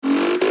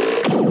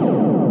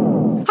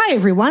Hi,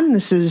 everyone.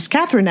 This is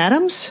Catherine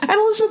Adams. And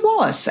Elizabeth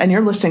Wallace. And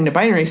you're listening to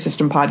Binary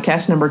System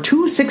Podcast number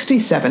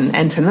 267.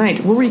 And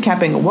tonight, we're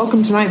recapping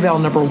Welcome to Night Vale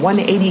number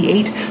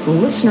 188,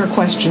 listener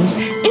questions.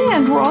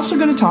 And we're also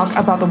going to talk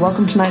about the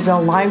Welcome to Night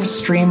Vale live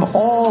stream,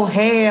 All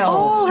Hail.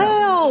 All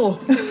Hail.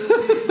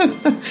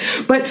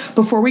 But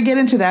before we get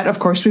into that, of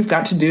course, we've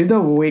got to do the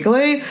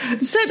weekly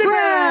Sit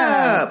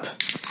Rep.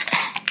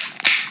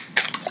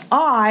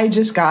 I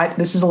just got,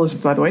 this is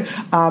Elizabeth, by the way,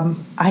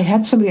 I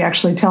had somebody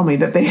actually tell me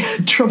that they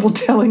had trouble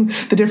telling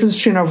the difference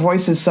between our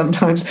voices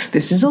sometimes.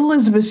 This is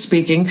Elizabeth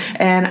speaking,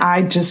 and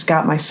I just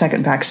got my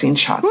second vaccine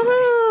shot today.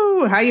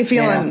 Woohoo! How you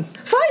feeling? Yeah.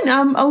 Fine.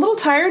 I'm a little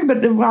tired,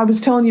 but I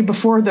was telling you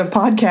before the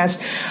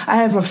podcast, I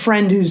have a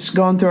friend who's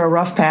going through a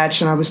rough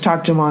patch, and I was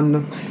talking to him on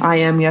the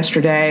IM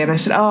yesterday, and I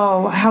said,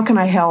 oh, how can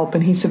I help?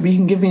 And he said, well, you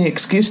can give me an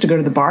excuse to go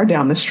to the bar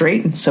down the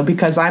street. And so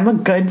because I'm a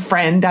good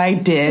friend, I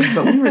did,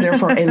 but we were there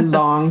for a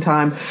long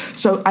time.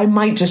 So I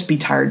might just be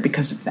tired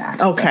because of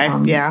that. Okay,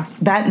 yeah.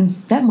 That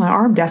my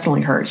arm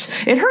definitely hurts.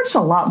 It hurts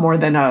a lot more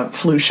than a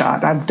flu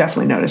shot. I've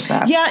definitely noticed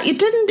that. Yeah, it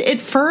didn't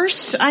at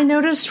first. I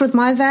noticed with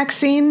my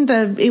vaccine,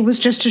 it was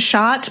just a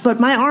shot, but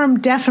my arm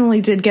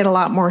definitely did get a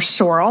lot more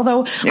sore.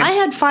 Although I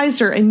had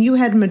Pfizer and you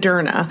had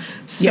Moderna,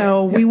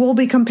 so we will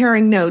be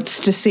comparing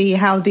notes to see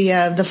how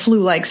the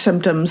flu-like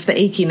symptoms, the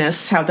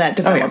achiness, how that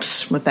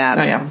develops with that.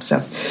 Oh yeah.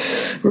 So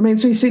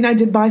remains to be seen. I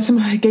did buy some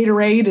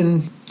Gatorade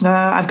and.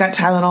 I've got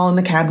Tylenol in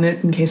the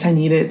cabinet in case I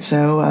need it.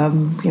 So,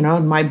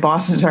 my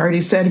boss has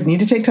already said, if you need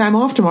to take time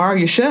off tomorrow,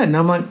 you should. And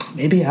I'm like,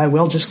 maybe I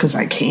will just because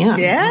I can.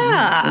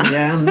 Yeah.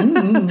 Yeah.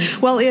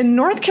 Mm-hmm. Well, in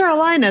North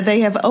Carolina,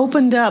 they have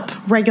opened up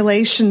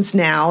regulations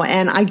now,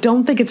 and I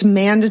don't think it's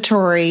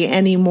mandatory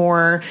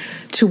anymore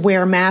to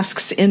wear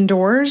masks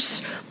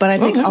indoors. But I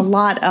think a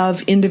lot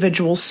of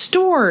individual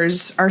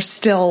stores are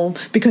still,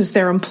 because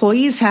their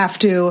employees have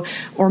to,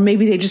 or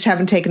maybe they just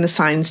haven't taken the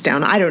signs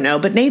down. I don't know.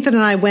 But Nathan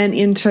and I went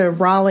into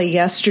Raleigh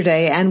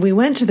yesterday, and we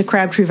went to the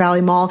Crabtree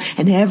Valley Mall,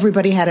 and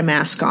everybody had a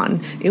mask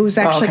on. It was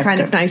actually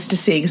kind of nice to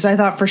see, because I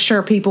thought for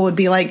sure people would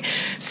be like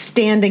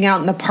standing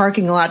out in the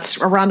parking lots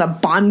around a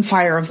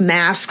bonfire of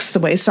masks, the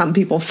way some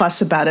people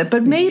fuss about it.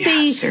 But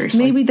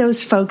maybe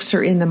those folks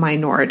are in the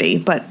minority.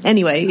 But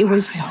anyway,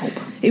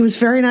 it was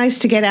very nice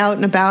to get out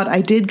and about. I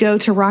did go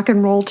to Rock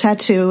and Roll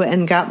Tattoo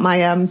and got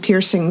my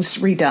piercings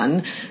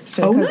redone,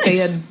 so because they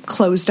had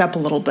closed up a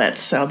little bit.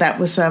 So that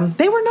was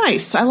they were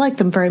nice. I like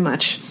them very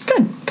much.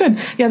 Good.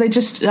 Yeah, they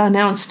just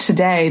announced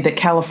today that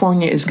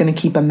California is going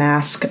to keep a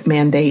mask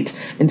mandate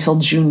until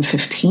June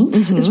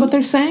 15th, is what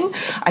they're saying.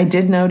 I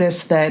did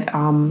notice that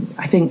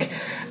I think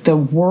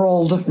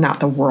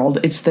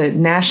it's the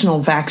National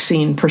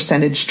Vaccine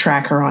Percentage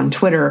Tracker on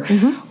Twitter.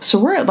 So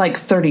we're at like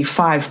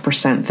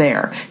 35%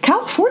 there.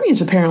 California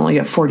is apparently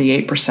at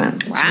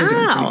 48%.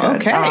 Wow.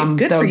 Okay.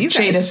 Good for you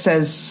guys. Jada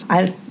says,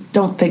 I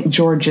don't think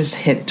Georgia's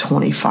hit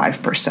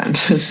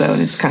 25%, so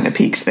it's kind of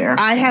peaked there.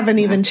 I haven't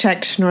even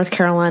checked North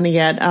Carolina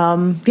yet.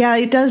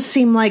 It does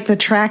seem like the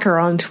tracker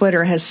on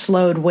Twitter has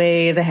slowed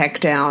way the heck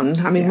down.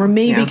 I mean, we're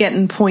maybe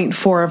getting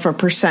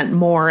 0.4%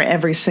 more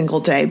every single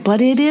day,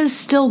 but it is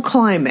still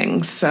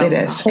climbing, so it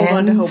is. Hold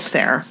on to hope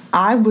there.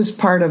 I was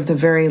part of the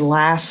very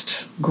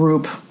last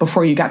group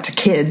before you got to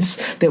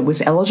kids that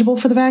was eligible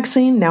for the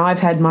vaccine. Now I've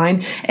had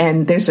mine,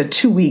 and there's a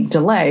 2-week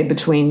delay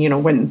between,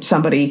 when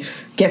somebody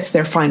gets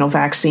their final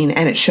vaccine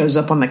and it shows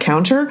up on the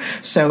counter.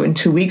 So in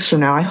 2 weeks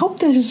from now, I hope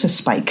there's a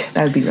spike.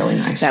 That would be really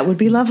nice. That would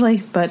be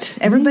lovely. But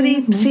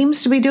everybody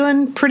seems to be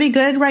doing pretty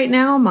good right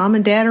now. Mom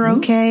and Dad are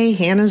okay.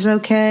 Hannah's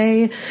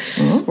okay.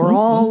 We're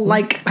all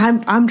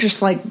I'm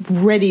just like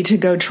ready to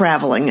go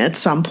traveling at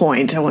some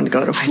point. I want to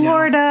go to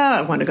Florida.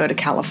 I want to go to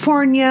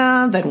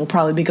California. Then we'll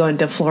probably be going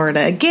to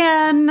Florida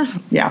again.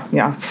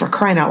 Yeah. For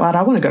crying out loud,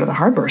 I want to go to the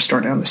hardware store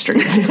down the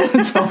street.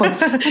 So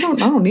I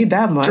don't need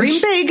that much.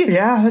 Dream big.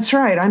 Yeah, that's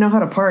right. I know how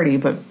to party,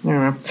 but I don't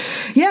know.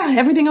 Yeah,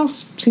 everything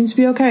else seems to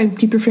be okay.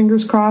 Keep your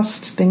fingers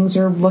crossed. Things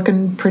are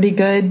looking pretty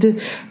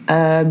good.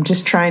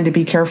 Just trying to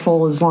be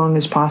careful as long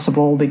as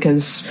possible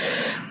because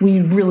we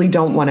really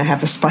don't want to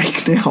have a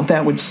spike now.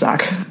 That would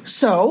suck.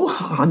 So,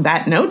 on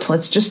that note,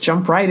 let's just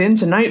jump right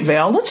into Night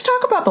Vale. Let's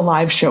talk about the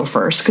live show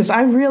first, because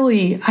I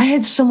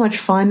had so much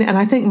fun, and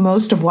I think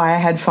most of why I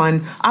had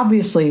fun,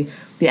 obviously,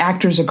 the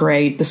actors are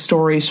great, the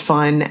story's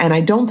fun, and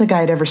I don't think I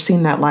had ever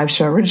seen that live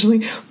show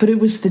originally, but it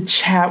was the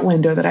chat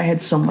window that I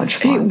had so much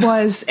fun. It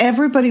was.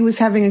 Everybody was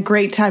having a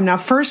great time. Now,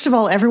 first of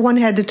all, everyone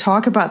had to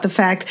talk about the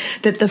fact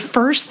that the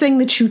first thing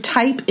that you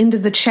type into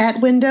the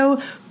chat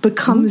window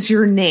becomes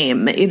your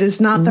name. It is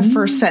not the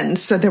first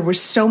sentence. So there were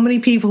so many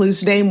people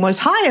whose name was,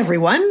 hi,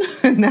 everyone.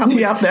 And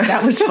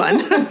that was fun.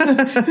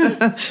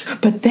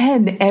 But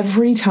then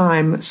every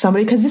time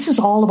somebody, because this is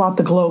all about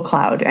the glow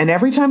cloud, and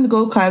every time the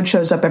glow cloud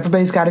shows up,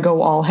 everybody's got to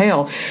go all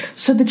hail.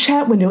 So the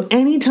chat window,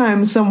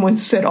 anytime someone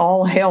said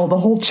all hail, the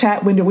whole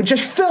chat window would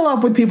just fill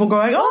up with people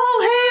going,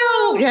 all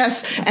hail!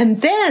 Yes.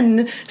 And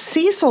then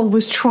Cecil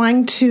was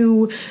trying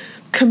to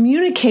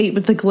communicate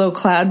with the glow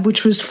cloud,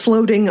 which was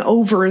floating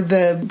over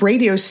the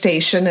radio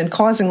station and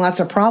causing lots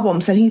of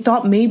problems. And he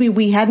thought maybe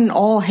we hadn't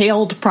all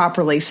hailed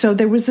properly. So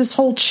there was this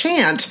whole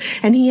chant,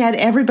 and he had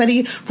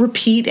everybody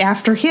repeat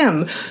after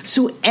him.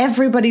 So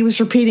everybody was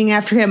repeating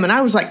after him. And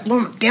I was like,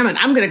 oh, damn it,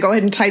 I'm going to go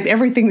ahead and type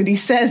everything that he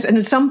says. And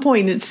at some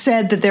point it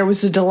said that there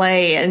was a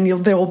delay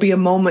and there will be a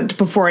moment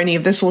before any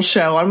of this will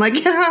show. I'm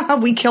like, yeah,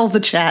 we killed the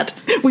chat.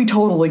 We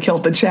totally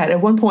killed the chat.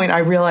 At one point I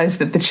realized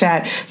that the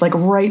chat, like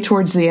right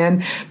towards the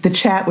end, the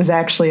chat was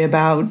actually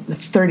about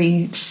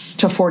 30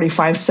 to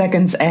 45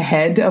 seconds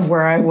ahead of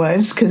where I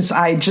was, because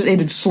it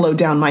had slowed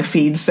down my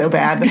feed so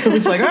bad. It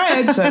was like, all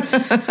right. So,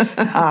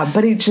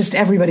 but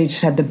everybody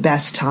just had the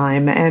best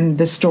time, and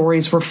the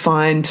stories were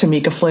fun.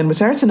 Tamika Flynn was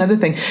there. It's another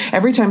thing.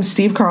 Every time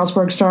Steve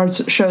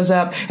Carlsberg shows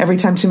up, every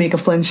time Tamika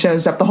Flynn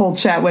shows up, the whole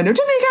chat went,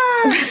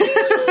 Tamika, Steve!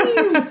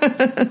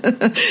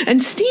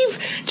 And Steve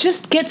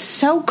just gets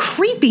so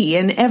creepy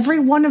in every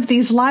one of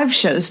these live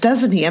shows,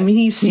 doesn't he? I mean,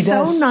 he's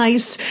so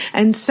nice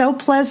and so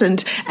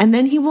pleasant, and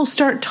then he will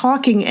start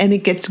talking and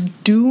it gets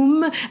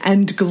doom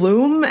and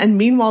gloom, and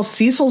meanwhile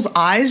Cecil's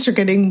eyes are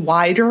getting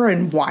wider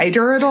and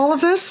wider at all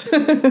of this.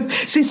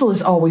 Cecil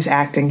is always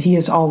acting. He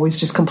is always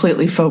just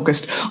completely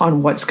focused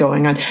on what's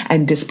going on,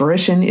 and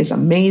Disparition is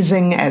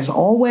amazing as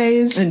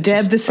always. And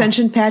Deb, the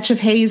sentient patch of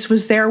haze,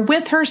 was there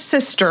with her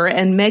sister,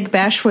 and Meg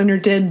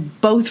Bashwinner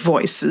did both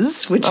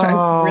voices, which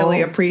I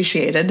really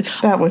appreciated.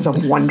 That was a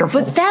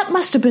wonderful. But that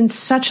must have been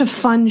such a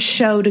fun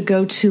show to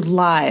go to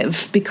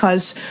live,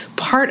 because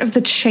part of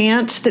the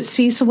chant that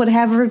Cecil would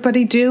have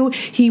everybody do,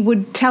 he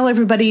would tell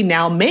everybody,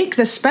 now make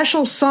the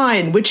special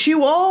sign, which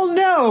you all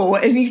know.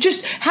 And you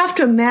just have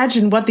to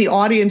imagine what the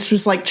audience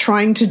was like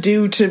trying to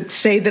do to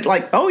say that,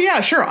 like, oh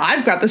yeah, sure,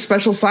 I've got the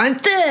special sign.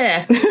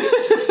 There.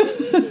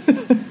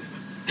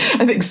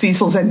 I think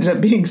Cecil's ended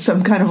up being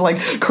some kind of like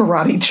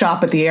karate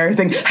chop at the air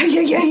thing.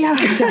 Hey, yeah.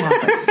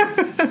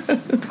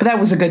 But that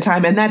was a good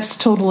time, and that's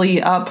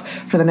totally up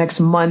for the next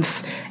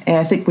month. And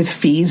I think with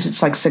fees,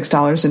 it's like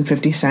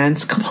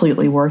 $6.50.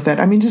 Completely worth it.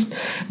 I mean, just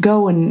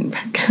go and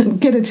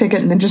get a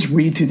ticket and then just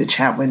read through the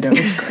chat window.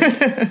 It's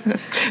great.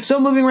 So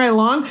moving right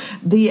along,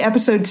 the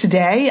episode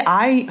today,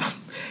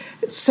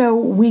 So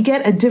we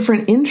get a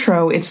different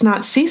intro. It's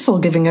not Cecil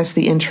giving us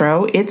the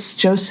intro. It's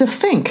Joseph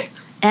Fink.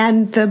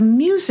 And the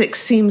music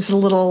seems a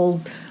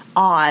little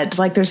odd,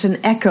 like there's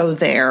an echo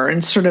there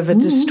and sort of a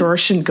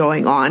distortion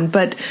going on.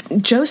 But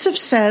Joseph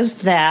says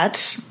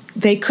that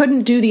they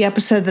couldn't do the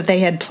episode that they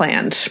had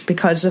planned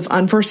because of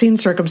unforeseen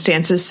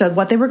circumstances. So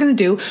what they were going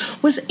to do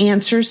was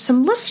answer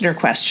some listener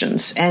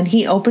questions. And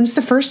he opens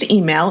the first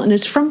email, and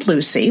it's from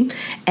Lucy.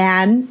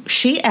 And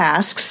she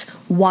asks,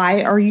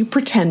 why are you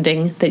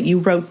pretending that you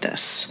wrote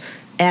this?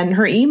 And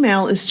her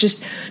email is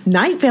just,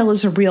 Night Vale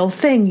is a real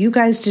thing. You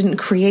guys didn't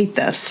create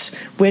this,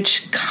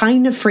 which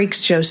kind of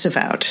freaks Joseph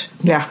out.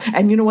 Yeah.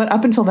 And you know what?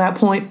 Up until that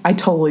point, I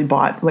totally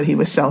bought what he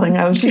was selling.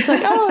 I was just like,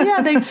 oh,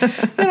 yeah,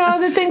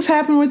 the things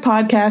happen with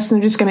podcasts,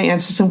 and they're just going to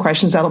answer some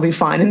questions. That'll be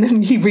fine. And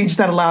then he reads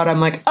that aloud. I'm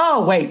like,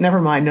 oh, wait,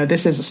 never mind. No,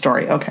 this is a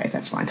story. Okay,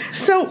 that's fine.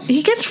 So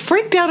he gets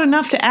freaked out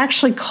enough to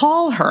actually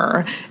call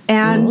her,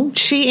 and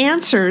she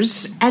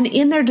answers. And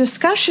in their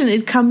discussion,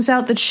 it comes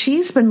out that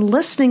she's been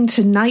listening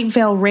to Night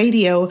Vale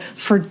radio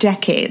for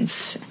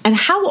decades. And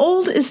how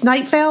old is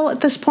Night Vale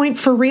at this point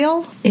for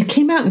real? It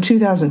came out in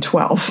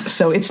 2012,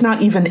 so it's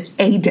not even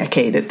a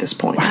decade at this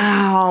point.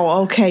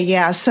 Wow, okay,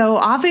 yeah. So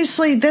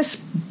obviously this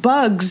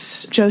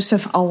bugs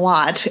Joseph a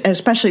lot,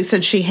 especially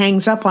since she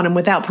hangs up on him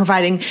without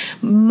providing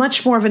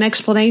much more of an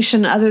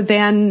explanation other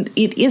than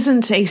it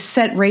isn't a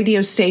set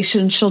radio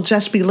station. She'll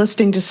just be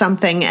listening to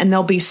something and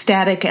there'll be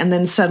static, and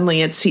then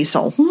suddenly it's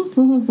Cecil.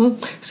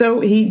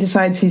 So he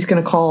decides he's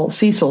going to call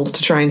Cecil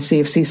to try and see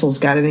if Cecil's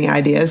got any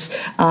ideas.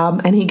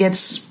 And he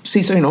gets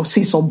Cecil,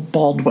 Cecil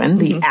Baldwin,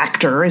 the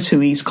actor, is who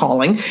he's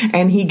calling.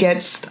 And he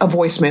gets a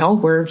voicemail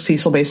where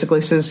Cecil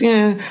basically says,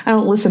 I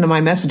don't listen to my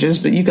messages,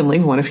 but you can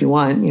leave one if you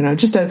want.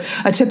 Just a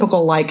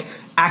typical like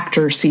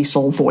actor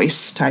Cecil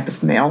voice type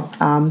of mail.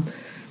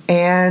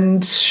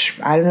 And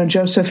I don't know,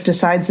 Joseph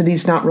decides that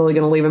he's not really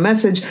going to leave a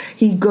message.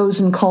 He goes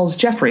and calls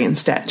Jeffrey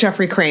instead.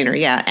 Jeffrey Craner,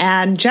 yeah.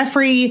 And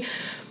Jeffrey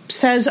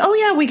says, oh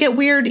yeah, we get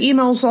weird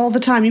emails all the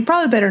time. You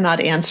probably better not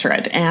answer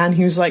it. And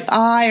he was like,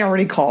 I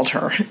already called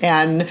her.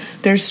 And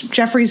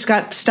Jeffrey's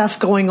got stuff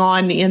going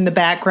on in the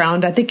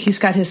background. I think he's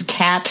got his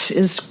cat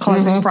is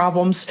causing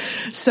problems.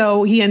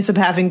 So he ends up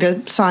having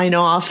to sign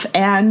off.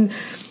 And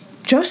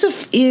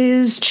Joseph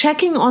is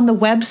checking on the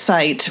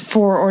website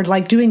or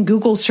doing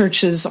Google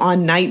searches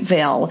on Night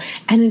Vale,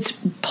 and it's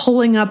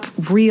pulling up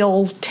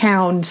real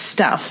town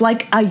stuff,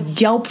 like a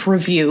Yelp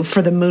review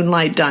for the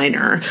Moonlight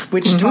Diner,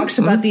 which talks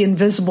about the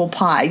invisible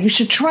pie. You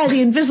should try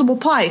the invisible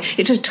pie.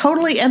 It's a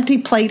totally empty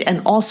plate,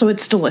 and also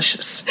it's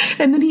delicious.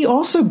 And then he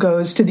also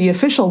goes to the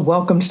official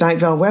Welcome to Night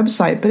Vale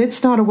website, but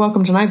it's not a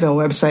Welcome to Night Vale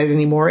website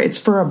anymore. It's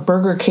for a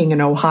Burger King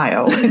in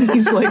Ohio. And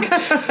he's like,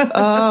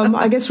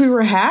 I guess we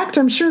were hacked.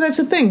 I'm sure that's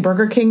a thing. Burger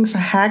Burger Kings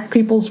hack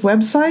people's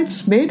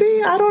websites?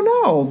 Maybe, I don't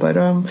know. But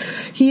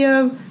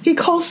he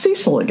calls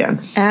Cecil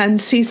again. And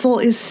Cecil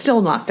is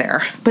still not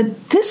there.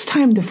 But this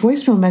time the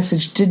voicemail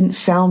message didn't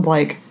sound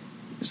like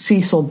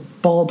Cecil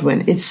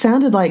Baldwin. It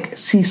sounded like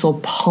Cecil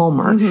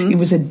Palmer. It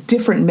was a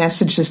different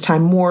message this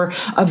time, more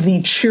of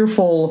the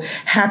cheerful,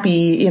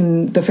 happy,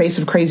 in the face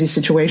of crazy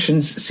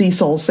situations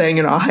Cecil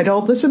saying, I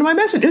don't listen to my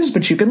messages,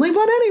 but you can leave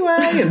one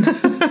anyway.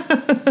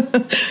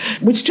 And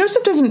which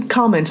Joseph doesn't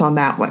comment on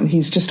that one.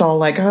 He's just all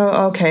like,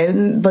 oh, okay,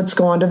 let's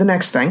go on to the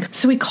next thing.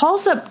 So he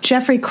calls up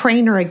Jeffrey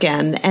Craner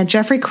again, and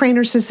Jeffrey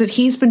Craner says that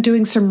he's been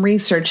doing some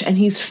research and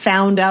he's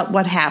found out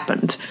what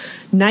happened.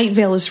 Night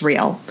Vale is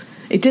real.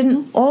 It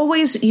didn't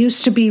always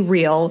used to be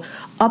real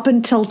up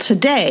until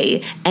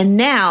today, and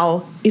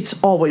now it's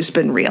always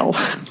been real.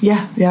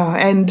 Yeah.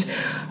 And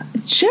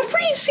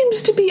Jeffrey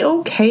seems to be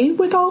okay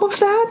with all of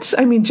that.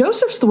 I mean,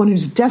 Joseph's the one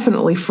who's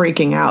definitely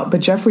freaking out,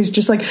 but Jeffrey's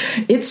just like,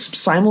 it's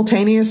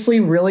simultaneously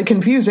really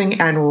confusing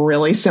and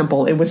really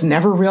simple. It was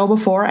never real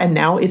before, and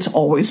now it's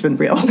always been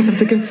real. I'm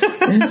thinking,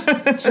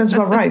 sounds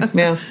about right.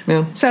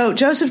 Yeah. So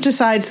Joseph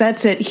decides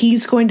that's it.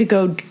 He's going to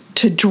go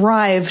to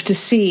drive to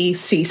see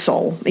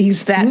Cecil.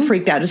 He's that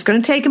freaked out. It's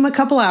going to take him a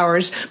couple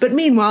hours, but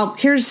meanwhile,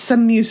 here's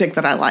some music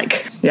that I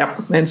like.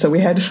 Yep. And so we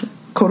had,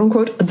 quote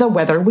unquote, the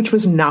weather, which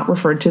was not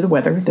referred to the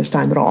weather this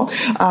time at all.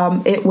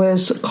 It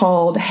was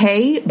called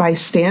Hey by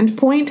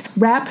Standpoint,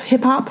 rap,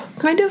 hip hop,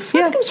 kind of.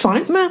 Yeah, it was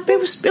fine.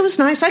 It was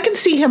nice. I can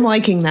see him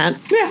liking that.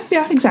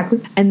 Yeah,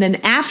 exactly. And then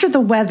after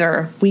the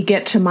weather, we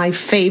get to my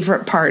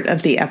favorite part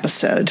of the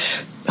episode.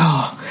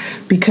 Oh,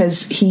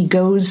 because he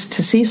goes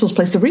to Cecil's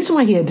place. The reason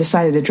why he had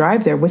decided to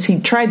drive there was he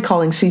tried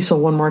calling Cecil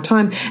one more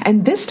time,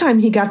 and this time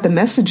he got the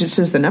message that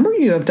says the number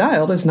you have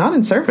dialed is not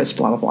in service,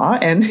 blah, blah, blah.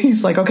 And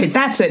he's like, okay,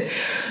 that's it.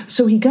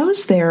 So he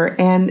goes there,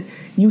 and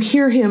you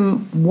hear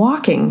him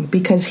walking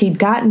because he'd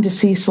gotten to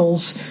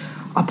Cecil's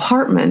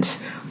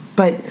apartment,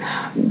 but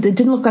it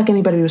didn't look like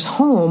anybody was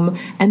home,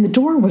 and the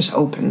door was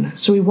open.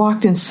 So he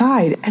walked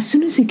inside. As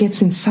soon as he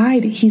gets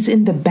inside, he's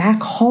in the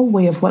back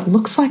hallway of what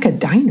looks like a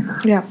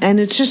diner. Yeah, and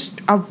it's just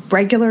a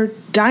regular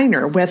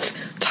diner with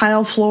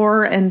tile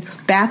floor and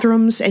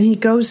bathrooms, and he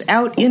goes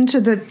out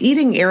into the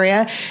eating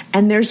area,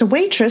 and there's a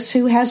waitress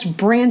who has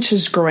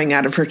branches growing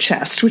out of her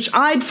chest, which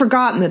I'd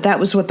forgotten that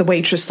was what the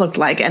waitress looked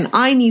like, and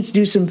I need to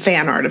do some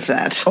fan art of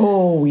that.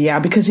 Oh, yeah,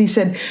 because he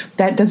said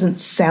that doesn't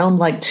sound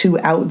like too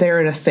out there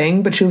and a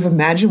thing, but you've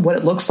imagined what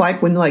it looks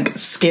like when, like,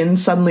 skin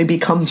suddenly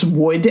becomes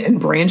wood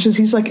and branches.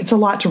 He's like, it's a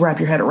lot to wrap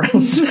your head around.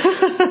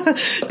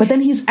 But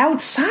then he's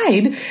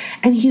outside,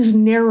 and he's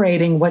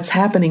narrating what's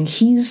happening.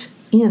 He's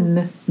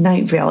in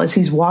Night Vale as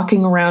he's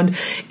walking around.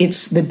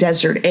 It's the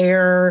desert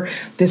air.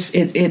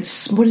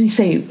 It's what did he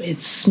say?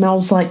 It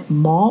smells like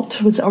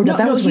malt.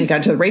 That was when he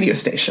got to the radio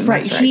station.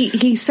 Right. That's right.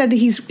 He said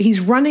he's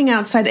running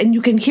outside, and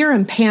you can hear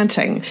him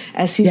panting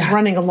as he's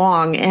running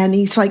along, and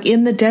he's like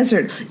in the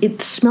desert.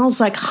 It smells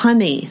like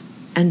honey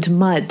and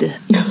mud.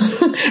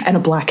 And a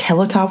black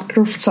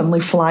helicopter suddenly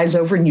flies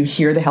over, and you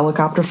hear the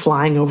helicopter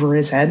flying over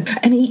his head.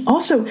 And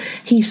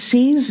he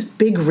sees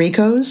Big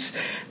Rico's,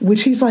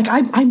 which he's like,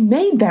 I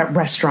made that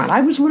restaurant.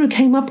 I was the one who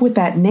came up with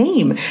that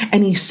name.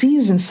 And he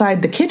sees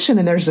inside the kitchen,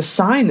 and there's a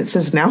sign that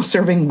says now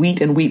serving wheat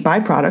and wheat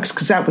byproducts,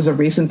 because that was a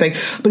recent thing.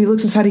 But he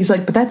looks inside, he's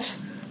like, but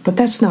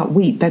that's not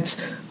wheat.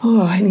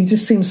 And he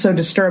just seems so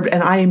disturbed.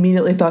 And I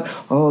immediately thought,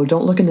 oh,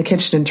 don't look in the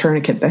kitchen and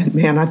Tourniquet then,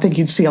 man. I think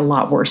you'd see a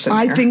lot worse in there.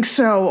 I think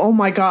so. Oh,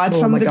 my God.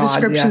 Some of the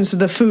descriptions of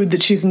the food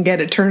that you can get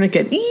at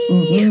Tourniquet.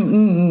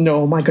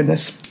 No, my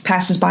goodness.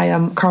 Passes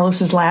by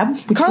Carlos's lab.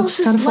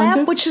 Carlos's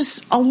lab, which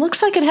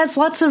looks like it has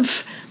lots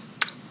of...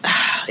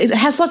 It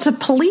has lots of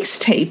police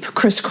tape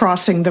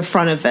crisscrossing the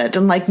front of it,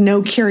 and like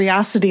no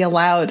curiosity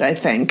allowed, I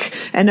think.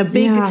 And a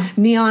big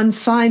neon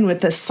sign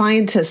with a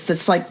scientist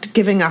that's like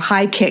giving a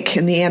high kick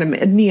in the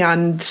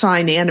neon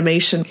sign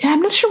animation. Yeah,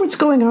 I'm not sure what's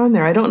going on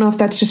there. I don't know if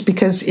that's just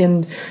because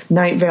in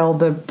Night Vale,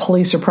 the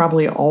police are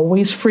probably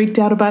always freaked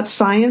out about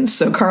science.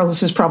 So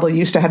Carlos is probably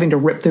used to having to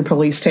rip through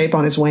police tape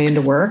on his way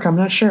into work. I'm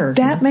not sure.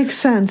 That makes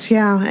sense,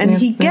 yeah. And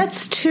he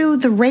gets to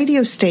the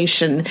radio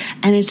station,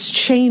 and it's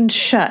chained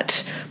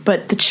shut.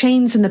 But the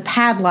chains and the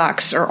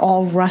padlocks are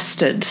all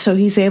rusted, so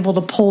he's able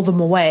to pull them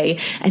away.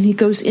 And he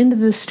goes into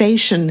the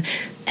station,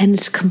 and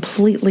it's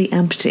completely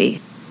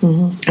empty.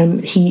 Mm-hmm.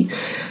 And he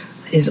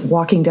is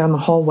walking down the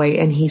hallway,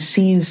 and he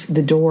sees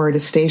the door to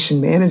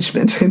station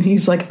management, and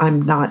he's like,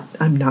 I'm not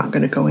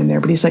going to go in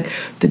there. But he's like,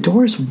 the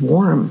door's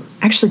warm.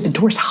 Actually, the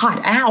door's hot.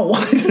 Ow!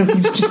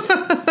 He's just...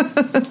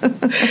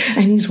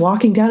 And he's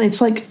walking down.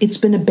 It's like it's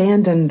been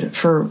abandoned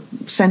for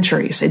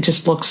centuries. It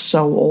just looks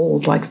so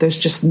old. Like there's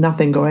just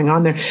nothing going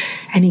on there.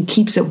 And he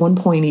keeps at one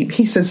point,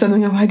 he says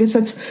something, I guess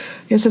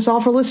that's all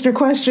for listener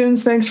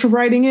questions. Thanks for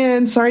writing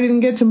in. Sorry I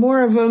didn't get to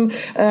more of them.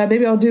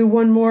 Maybe I'll do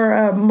one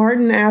more.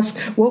 Martin asked,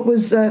 what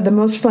was the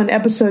most fun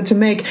episode to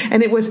make?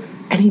 And it was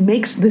and he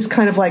makes this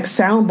kind of like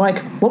sound like,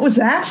 what was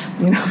that?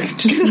 You know,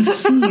 he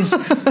sees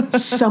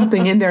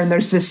something in there, and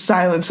there's this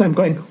silence. I'm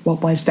going,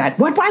 what was that?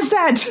 What was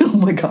that? Oh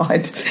my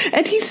God.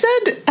 And he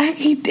said,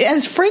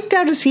 as freaked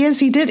out as he is,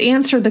 he did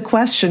answer the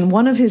question.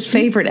 One of his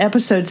favorite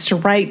episodes to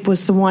write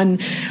was the one,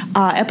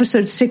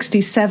 episode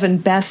 67,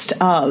 Best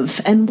Of.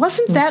 And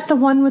wasn't that the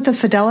one with the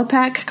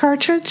Fidelipac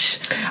cartridge?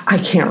 I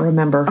can't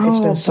remember. It's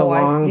been so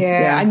long.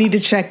 Yeah, I need to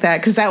check that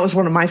because that was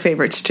one of my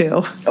favorites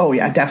too. Oh,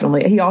 yeah,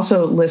 definitely. He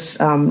also lists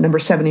number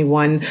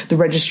 71, the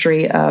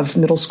Registry of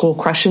Middle School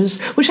Crushes,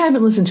 which I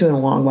haven't listened to in a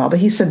long while, but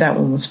he said that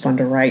one was fun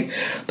to write.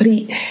 But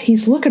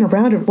he's looking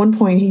around at one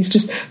point. He's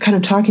just kind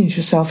of talking to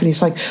himself, and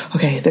he's like,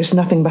 okay, there's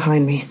nothing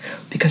behind me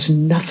because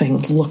nothing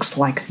looks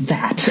like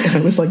that. And I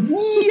was like,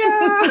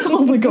 yeah,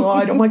 oh my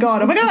God, oh my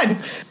God, oh my God.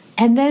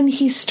 And then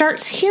he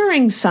starts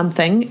hearing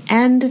something,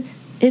 and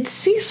it's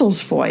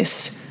Cecil's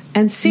voice.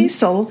 And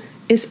Cecil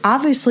is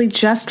obviously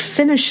just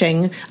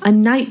finishing a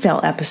Night Vale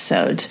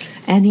episode.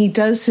 And he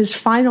does his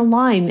final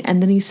line,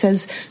 and then he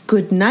says,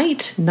 "Good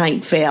night,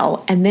 Night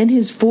Vale." And then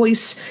his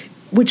voice,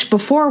 which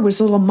before was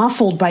a little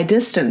muffled by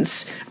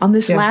distance, on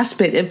this last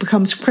bit, it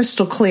becomes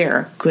crystal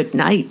clear. Good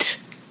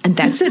night. And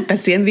that's it.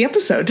 That's the end of the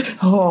episode.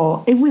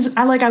 Oh, it was,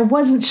 I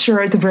wasn't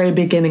sure at the very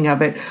beginning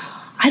of it.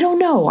 I don't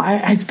know.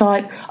 I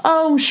thought,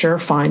 oh, sure,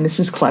 fine. This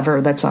is clever.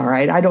 That's all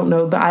right. I don't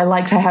know. I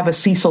like to have a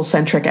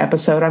Cecil-centric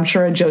episode. I'm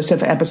sure a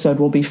Joseph episode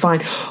will be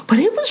fine. But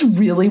it was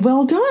really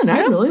well done.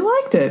 I really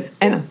liked it.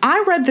 And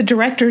I read the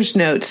director's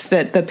notes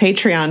that the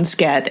Patreons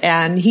get,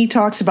 and he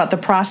talks about the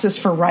process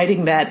for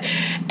writing that.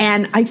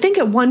 And I think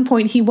at one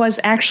point he was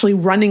actually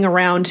running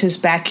around his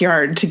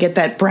backyard to get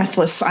that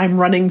breathless "I'm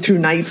running through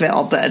Night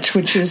Vale" bit,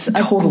 which is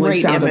a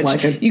great image.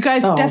 Like it. You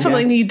guys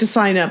definitely need to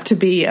sign up to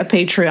be a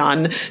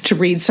Patreon to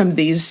read some of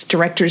these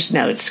director's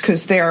notes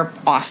because they're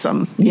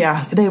awesome.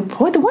 Yeah, the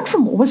one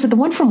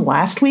from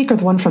last week or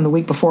the one from the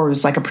week before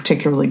was like a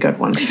particularly good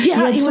one.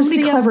 Yeah, it was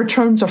the clever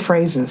turns of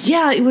phrases.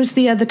 Yeah, it was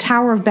the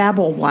Tower of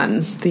Babel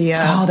one.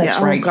 That's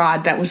right. Oh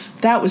God, that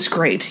was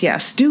great.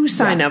 Yes, do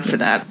sign up for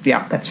that.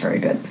 Yeah, that's very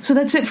good. So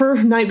that's it for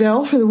Night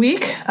Vale for the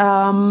week.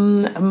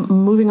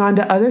 Moving on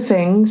to other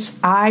things,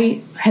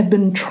 I have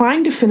been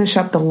trying to finish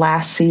up the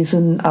last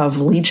season of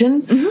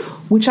Legion.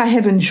 Which I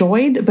have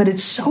enjoyed, but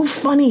it's so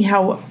funny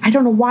how, I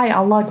don't know why,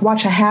 I'll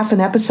watch a half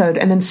an episode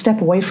and then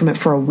step away from it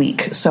for a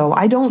week. So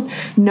I don't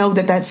know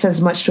that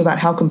says much about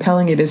how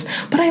compelling it is,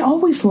 but I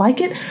always like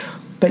it.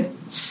 But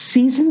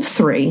season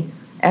 3,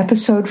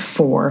 episode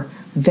 4,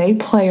 they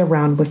play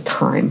around with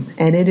time,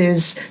 and it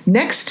is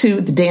next to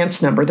the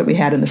dance number that we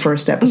had in the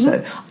first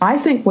episode. I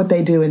think what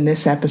they do in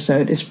this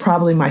episode is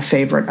probably my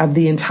favorite of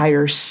the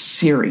entire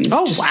series.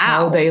 Oh, just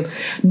wow.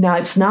 Now,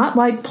 it's not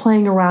like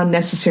playing around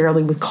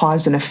necessarily with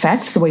cause and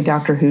effect the way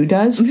Doctor Who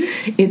does.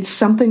 It's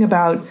something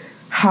about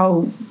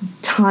how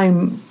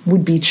time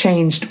would be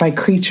changed by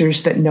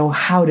creatures that know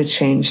how to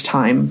change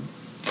time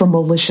for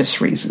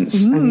malicious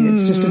reasons. I mean,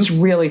 it's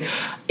really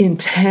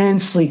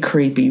intensely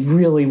creepy,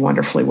 really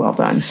wonderfully well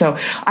done. So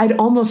I'd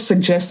almost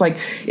suggest,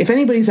 if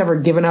anybody's ever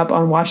given up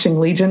on watching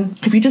Legion,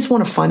 if you just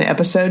want a fun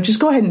episode, just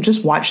go ahead and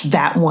just watch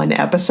that one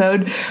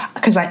episode,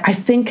 because I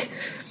think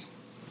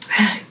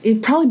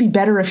it'd probably be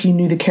better if you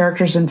knew the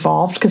characters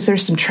involved, because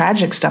there's some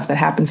tragic stuff that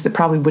happens that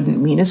probably wouldn't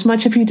mean as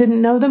much if you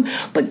didn't know them.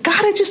 But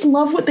God, I just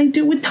love what they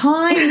do with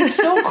time. It's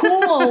so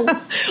cool.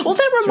 Well,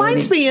 that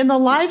reminds me, in the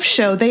live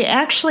show, they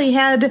actually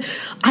had,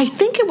 I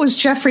think it was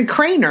Jeffrey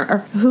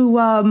Craner, who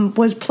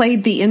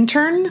played the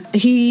intern.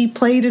 He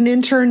played an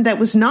intern that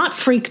was not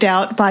freaked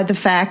out by the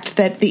fact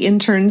that the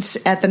interns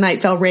at the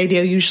Night Vale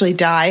Radio usually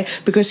die,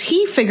 because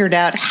he figured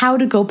out how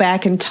to go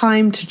back in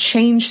time to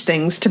change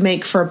things to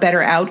make for a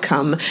better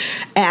outcome.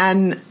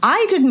 And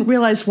I didn't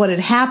realize what had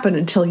happened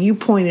until you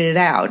pointed it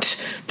out,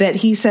 that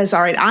he says,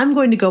 all right, I'm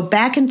going to go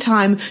back in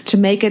time to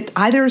make it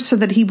either so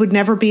that he would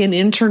never be an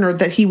intern or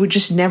that he would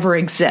just never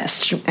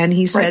exist. And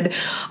he said,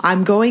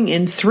 I'm going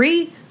in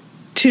 3,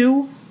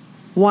 2,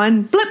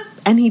 1, blip.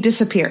 And he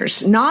disappears.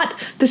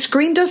 The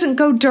screen doesn't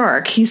go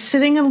dark. He's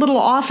sitting in a little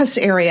office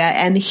area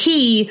and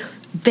he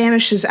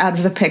vanishes out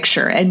of the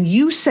picture. And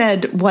you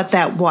said what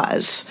that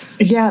was.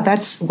 Yeah,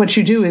 that's what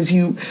you do is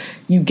you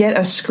get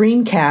a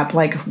screen cap,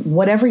 like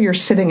whatever you're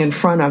sitting in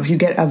front of, you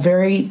get a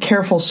very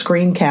careful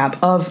screen cap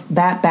of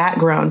that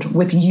background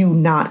with you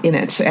not in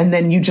it. And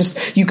then you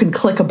can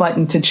click a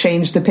button to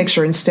change the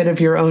picture. Instead of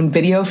your own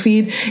video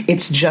feed,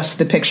 it's just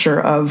the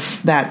picture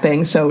of that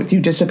thing. So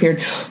you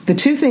disappeared. The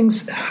two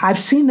things, I've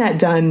seen that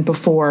done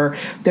before.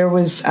 There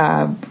was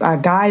a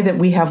guy that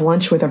we have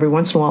lunch with every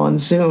once in a while on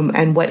Zoom.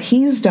 And what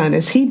he's done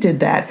is he did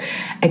that,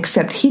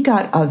 except he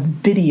got a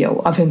video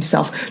of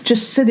himself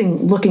just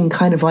sitting looking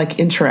kind of like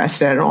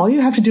interested. And all you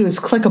have to do is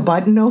click a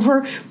button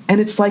over, and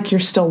it's like you're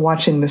still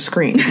watching the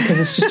screen because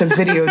it's just a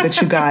video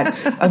that you got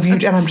of you.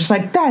 And I'm just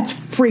like, that's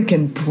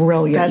freaking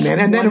brilliant, man.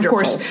 And then, of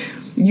course,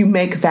 you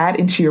make that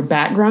into your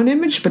background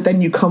image, but then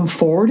you come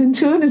forward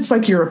into it. It's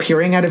like you're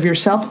appearing out of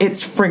yourself.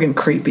 It's friggin'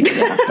 creepy.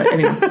 Yeah, but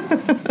anyway.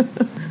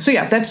 So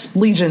yeah, that's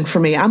Legion for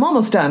me. I'm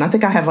almost done. I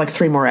think I have like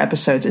 3 more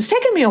episodes. It's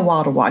taken me a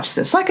while to watch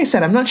this. Like I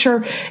said, I'm not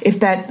sure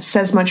if that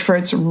says much for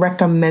its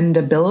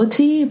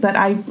recommendability, but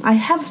I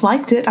have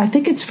liked it. I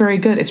think it's very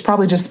good. It's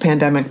probably just the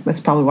pandemic.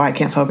 That's probably why I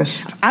can't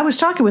focus. I was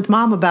talking with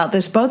Mom about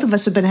this. Both of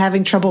us have been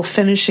having trouble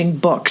finishing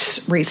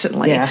books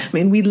recently. Yeah. I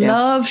mean, we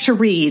love to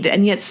read,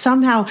 and yet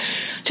somehow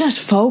just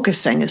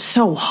focusing is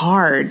so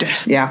hard.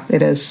 Yeah,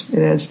 it is. It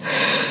is.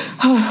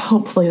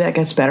 Hopefully that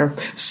gets better.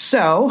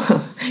 So,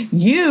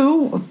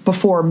 you,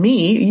 before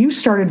me, you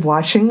started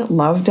watching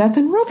Love, Death,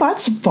 and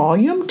Robots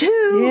Volume 2.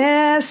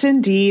 Yes,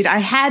 indeed. I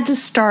had to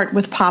start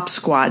with Pop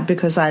Squad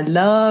because I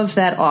love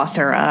that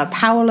author.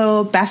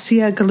 Paolo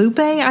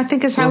Bacigalupi, I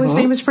think is how his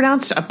name is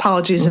pronounced.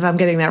 Apologies if I'm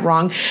getting that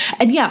wrong.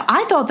 And yeah,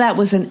 I thought that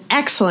was an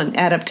excellent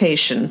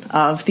adaptation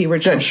of the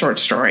original short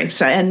story.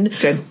 So, and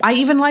I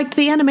even liked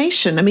the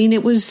animation. I mean,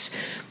 it was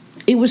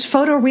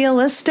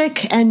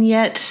photorealistic, and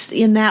yet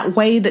in that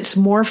way that's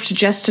morphed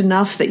just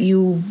enough that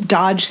you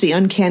dodge the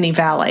uncanny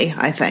valley,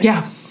 I think.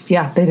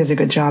 Yeah, they did a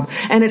good job.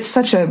 And it's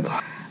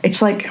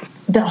like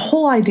the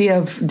whole idea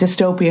of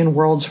dystopian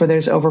worlds where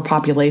there's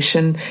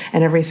overpopulation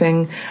and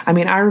everything. I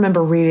mean, I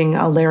remember reading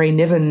a Larry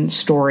Niven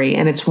story,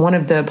 and it's one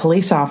of the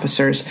police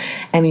officers,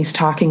 and he's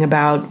talking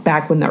about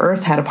back when the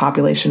Earth had a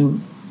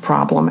population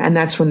problem, and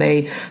that's when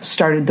they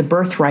started the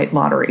birthright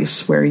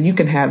lotteries, where you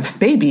can have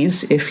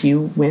babies if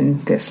you win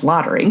this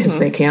lottery, because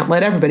they can't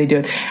let everybody do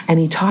it. And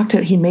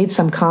he made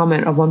some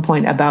comment at one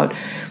point about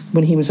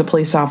when he was a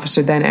police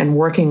officer then and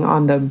working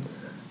on the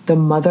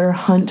mother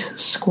hunt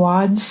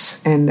squads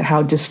and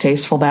how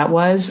distasteful that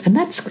was, and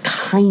that's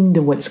kind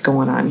of what's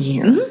going on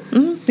here.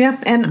 Yeah,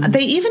 and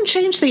they even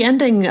changed the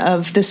ending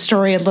of this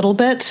story a little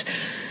bit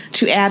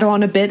to add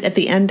on a bit at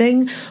the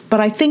ending, but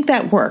I think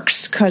that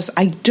works because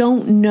I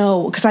don't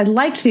know, because I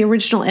liked the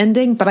original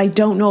ending, but I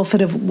don't know if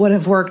it would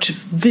have worked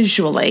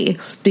visually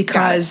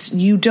because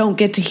you don't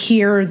get to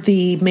hear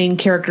the main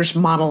character's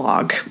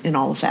monologue in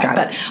all of that.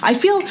 But I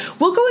feel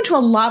we'll go into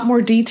a lot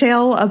more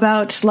detail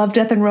about Love,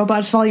 Death, and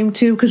Robots Volume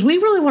 2 because we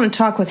really want to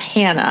talk with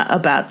Hannah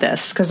about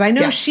this because I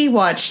know she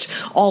watched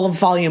all of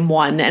Volume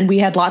 1 and we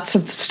had lots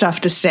of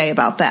stuff to say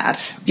about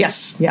that.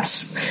 Yes.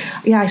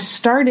 Yeah, I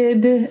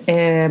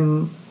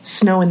started...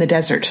 Snow in the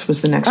Desert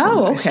was the next one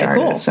that I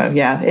started. Cool. So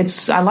yeah,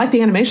 I like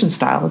the animation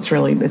style. It's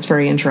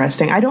very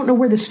interesting. I don't know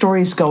where the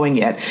story's going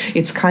yet.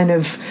 It's kind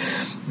of,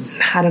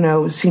 I don't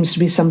know, it seems to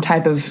be some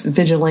type of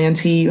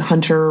vigilante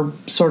hunter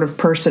sort of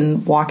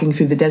person walking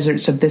through the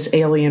deserts of this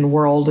alien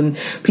world, and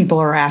people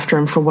are after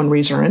him for one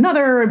reason or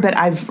another, but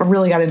I've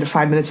really got into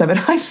 5 minutes of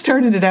it. I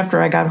started it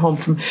after I got home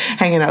from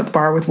hanging out at the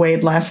bar with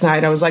Wade last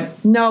night. I was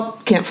like,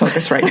 nope, can't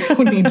focus right now.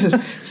 We need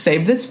to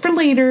save this for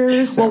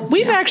later. So, well,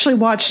 we've actually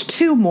watched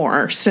 2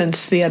 more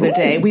since the other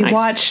day. We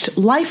watched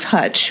Life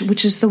Hutch,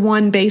 which is the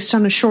one based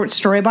on a short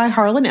story by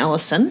Harlan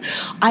Ellison.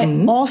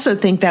 I also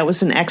think that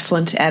was an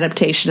excellent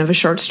adaptation of a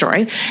short story.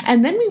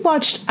 And then we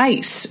watched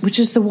Ice, which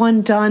is the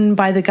one done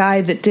by the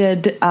guy that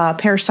did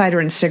Pear Cider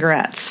and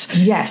Cigarettes.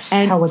 Yes.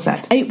 And how was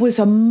that? It was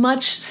a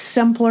much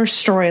simpler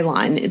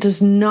storyline. It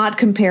does not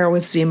compare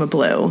with Zima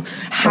Blue.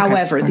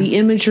 However, the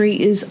imagery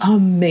is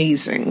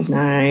amazing.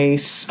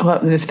 Nice.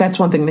 Well, if that's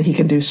one thing that he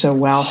can do so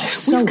well.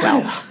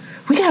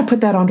 We got to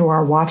put that onto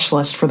our watch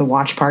list for the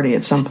watch party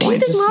at some point.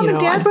 Do you think Mom and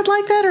Dad would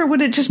like that, or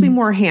would it just be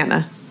more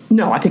Hannah?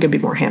 No, I think it'd be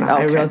more Hannah.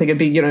 I really think it'd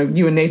be,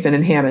 you and Nathan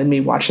and Hannah and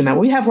me watching that.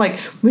 We have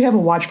a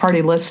watch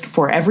party list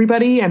for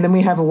everybody, and then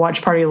we have a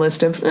watch party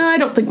list of, I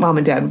don't think Mom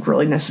and Dad would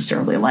really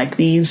necessarily like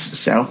these.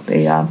 So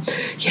they, I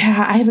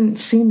haven't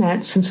seen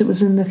that since it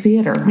was in the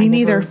theater. Me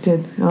neither.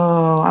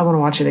 Oh, I want to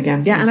watch it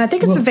again. Yeah, and I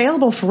think it's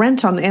available for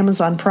rent on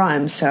Amazon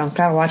Prime, so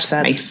gotta watch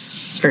that.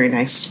 Nice. Very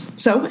nice.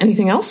 So,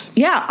 anything else?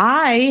 Yeah,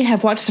 I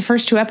have watched the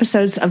first 2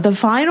 episodes of the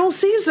final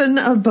season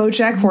of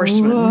BoJack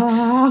Horseman.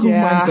 Oh,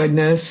 my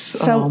goodness.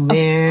 So, oh,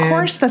 man. Of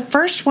course, the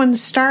first one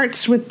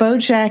starts with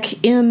BoJack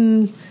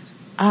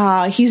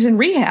he's in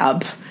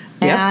rehab.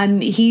 Yep.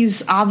 And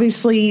he's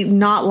obviously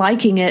not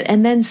liking it.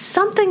 And then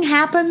something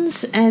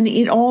happens and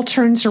it all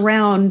turns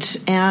around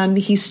and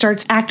he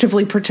starts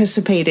actively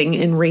participating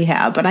in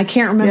rehab. And I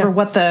can't remember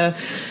what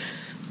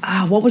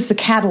was the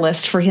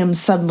catalyst for him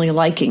suddenly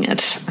liking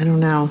it. I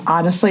don't know.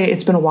 Honestly,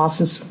 it's been a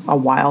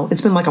while.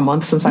 It's been like a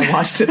month since I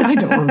watched it. I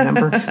don't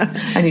remember.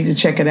 I need to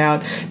check it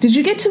out. Did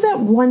you get to that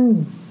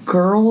one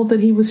girl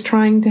that he was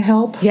trying to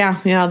help? Yeah,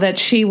 that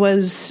she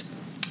was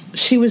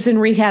in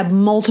rehab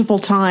multiple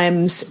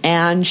times,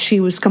 and she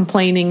was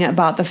complaining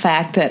about the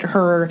fact that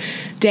her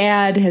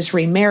dad has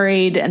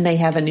remarried and they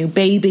have a new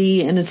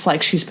baby, and it's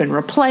like she's been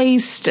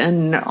replaced,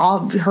 and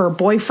her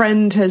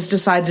boyfriend has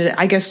decided,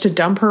 I guess, to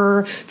dump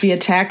her via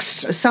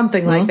text,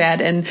 something like that.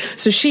 And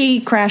so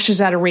she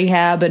crashes out of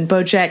rehab, and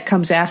BoJack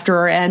comes after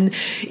her, and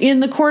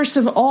in the course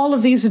of all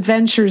of these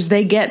adventures,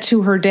 they get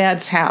to her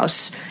dad's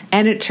house.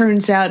 And it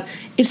turns out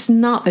it's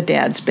not the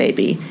dad's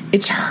baby.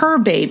 It's her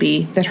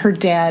baby that her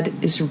dad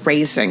is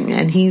raising.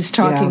 And he's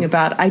talking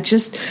about, I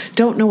just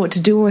don't know what to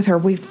do with her.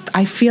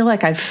 I feel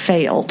like I've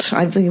failed.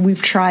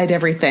 We've tried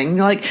everything.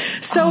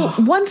 So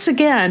once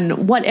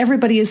again, what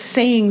everybody is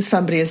saying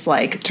somebody is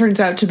like turns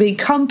out to be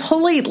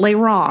completely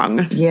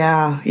wrong.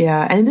 Yeah.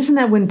 And isn't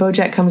that when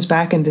BoJack comes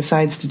back and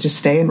decides to just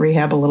stay in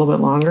rehab a little bit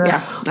longer?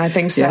 Yeah, I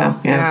think so.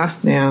 Yeah.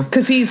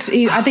 Because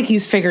I think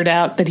he's figured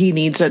out that he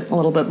needs it a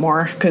little bit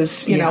more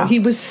because, you know, he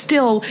was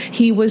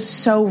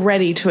so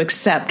ready to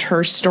accept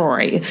her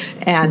story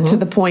and to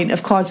the point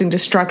of causing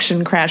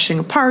destruction, crashing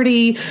a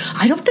party.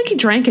 I don't think he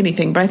drank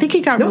anything, but I think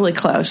he got really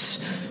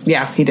close.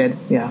 Yeah, he did.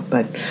 Yeah,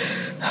 but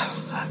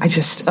I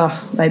just,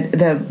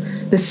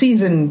 the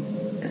season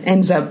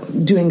ends up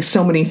doing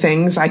so many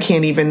things. I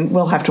can't even,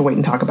 we'll have to wait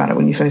and talk about it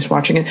when you finish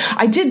watching it.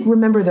 I did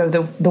remember, though,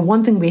 the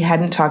one thing we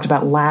hadn't talked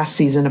about last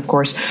season, of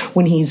course,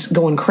 when he's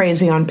going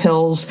crazy on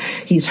pills,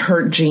 he's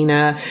hurt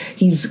Gina,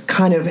 he's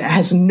kind of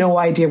has no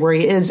idea where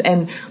he is.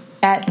 And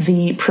at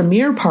the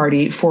premiere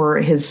party for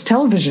his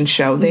television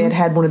show, they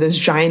had one of those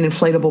giant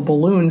inflatable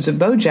balloons of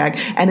BoJack,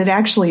 and it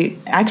actually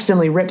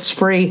accidentally rips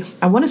free.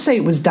 I want to say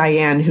it was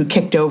Diane who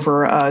kicked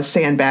over a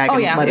sandbag. Oh,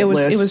 yeah, it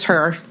was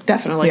her,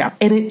 definitely. Yeah,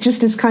 and it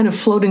just is kind of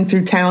floating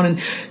through town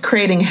and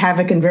creating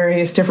havoc in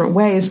various different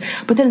ways.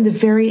 But then at the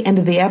very end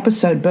of the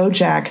episode,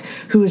 BoJack,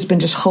 who has been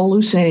just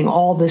hallucinating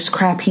all this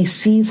crap, he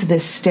sees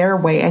this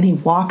stairway and he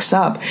walks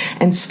up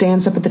and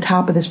stands up at the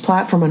top of this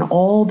platform, and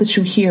all that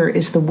you hear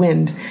is the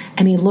wind,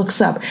 and he looks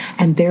up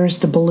and there's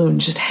the balloon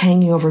just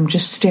hanging over him,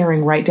 just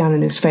staring right down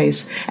in his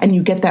face, and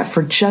you get that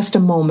for just a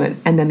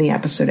moment, and then the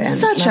episode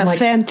ends. Such a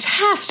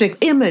fantastic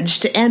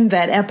image to end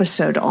that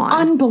episode on.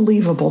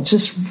 Unbelievable.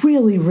 Just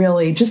really,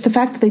 really, just the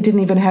fact that they didn't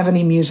even have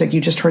any music, you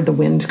just heard the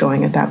wind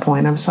going at that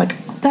point. I was like,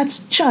 that's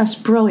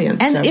just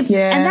brilliant. And, and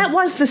that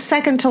was the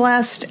second to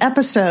last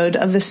episode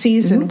of the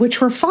season, which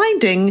we're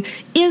finding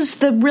is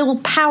the real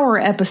power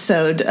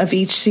episode of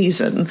each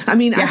season. I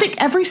mean, I think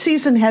every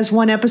season has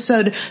one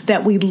episode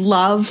that we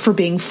love for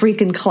being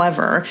freaking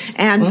clever,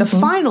 and the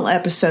final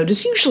episode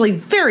is usually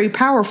very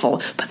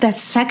powerful, but that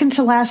second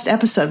to last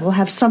episode will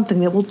have something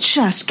that will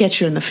just get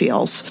you in the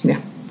feels.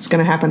 Yeah. It's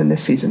going to happen in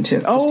this season, too.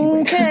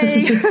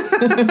 Okay.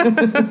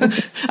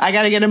 I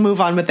got to get a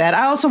move on with that.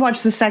 I also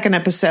watched the second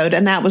episode,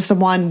 and that was the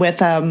one with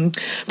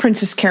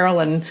Princess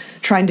Carolyn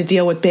trying to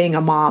deal with being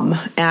a mom.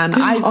 And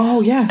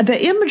the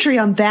imagery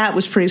on that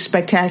was pretty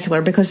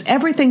spectacular because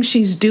everything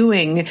she's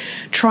doing,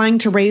 trying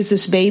to raise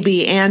this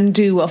baby and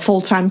do a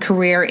full-time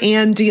career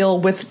and deal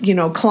with,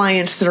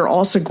 clients that are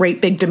also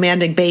great, big,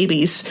 demanding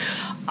babies.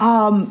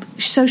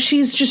 So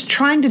she's just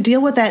trying to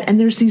deal with that, and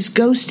there's these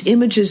ghost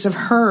images of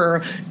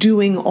her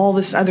doing all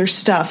this other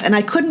stuff, and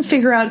I couldn't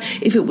figure out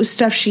if it was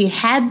stuff she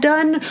had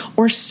done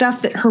or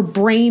stuff that her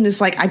brain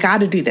is like, I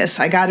gotta do this,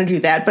 I gotta do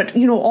that, but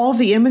all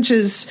the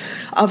images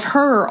of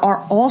her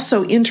are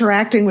also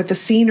interacting with the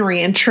scenery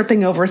and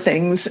tripping over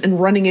things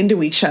and running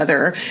into each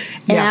other.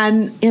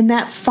 And in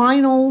that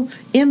final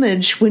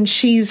image when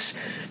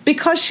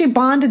because she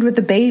bonded with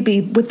the baby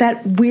with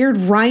that weird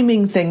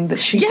rhyming thing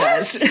that she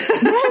does.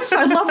 Yes,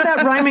 I love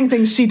that rhyming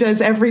thing she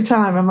does every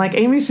time. I'm like,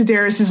 Amy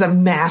Sedaris is a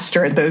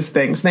master at those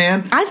things,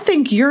 man. I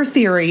think your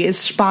theory is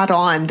spot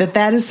on,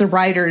 that is the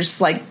writers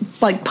like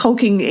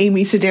poking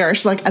Amy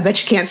Sedaris, like, I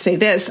bet you can't say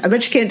this, I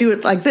bet you can't do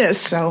it like this.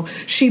 So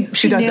she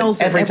nails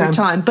it every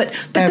time. But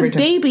the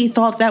baby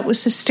thought that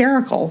was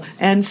hysterical.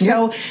 And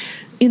so...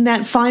 in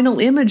that final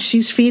image,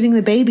 she's feeding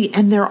the baby,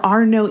 and there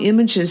are no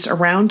images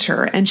around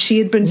her. And she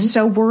had been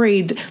so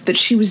worried that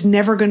she was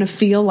never going to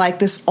feel like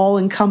this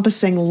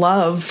all-encompassing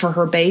love for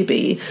her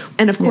baby.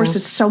 And, of course,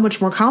 it's so much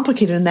more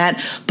complicated than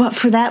that. But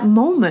for that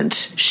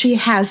moment, she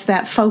has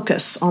that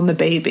focus on the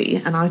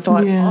baby. And I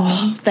thought,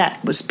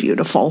 that was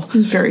beautiful. It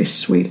was very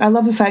sweet. I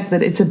love the fact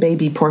that it's a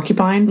baby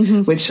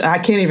porcupine, which I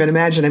can't even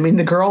imagine. I mean,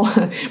 the girl,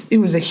 it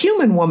was a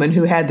human woman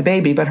who had the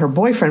baby, but her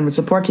boyfriend was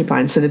a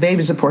porcupine. So the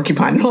baby's a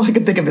porcupine. And all I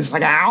could think of is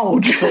like,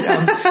 ouch. But,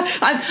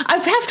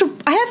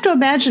 I have to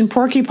imagine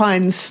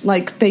porcupines,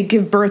 like, they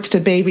give birth to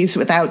babies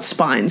without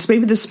spines.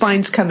 Maybe the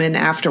spines come in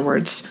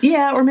afterwards.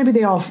 Yeah, or maybe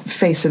they all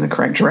face in the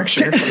correct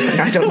direction or something.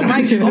 I don't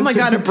know. Oh my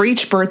God, a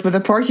breech birth with a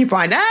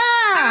porcupine.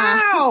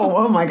 Ow!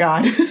 Oh my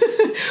God.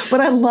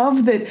 But I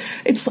love that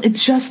it's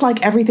just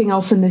like everything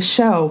else in this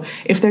show.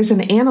 If there's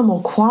an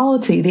animal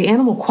quality, the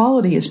animal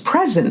quality is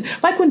present.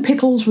 Like when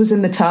Pickles was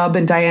in the tub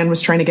and Diane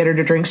was trying to get her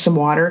to drink some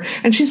water,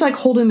 and she's like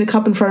holding the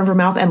cup in front of her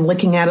mouth and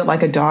licking at it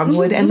like a dog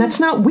would. And that's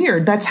not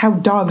weird. That's how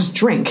dogs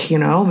drink,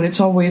 and it's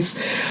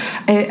always...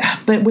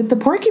 but with the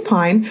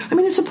porcupine, I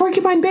mean, it's a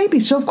porcupine baby.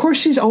 So, of course,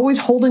 she's always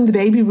holding the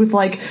baby with,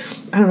 like,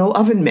 I don't know,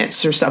 oven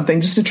mitts or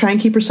something just to try and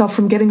keep herself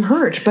from getting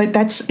hurt. But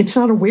it's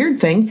not a weird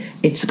thing.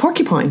 It's a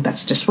porcupine.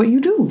 That's just what you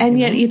do. And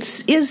yet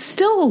it is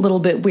still a little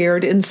bit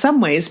weird in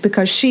some ways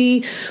because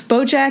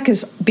Bojack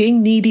is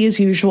being needy as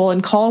usual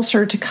and calls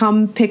her to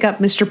come pick up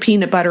Mr.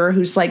 Peanut Butter,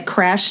 who's like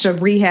crashed a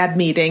rehab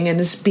meeting and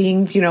is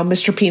being,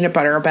 Mr. Peanut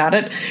Butter about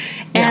it.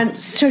 And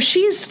so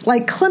she's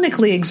like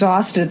clinically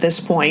exhausted at this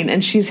point,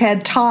 and she's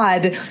had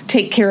Todd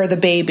take care of the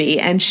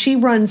baby, and she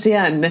runs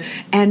in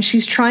and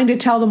she's trying to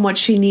tell them what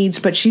she needs,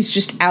 but she's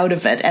just out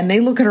of it. And they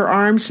look at her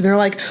arms and they're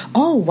like,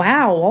 "Oh,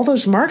 wow, all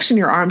those marks in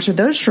your arms, are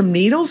those from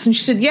needles?" And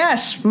she said,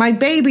 "Yes, my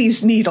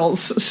baby's needles."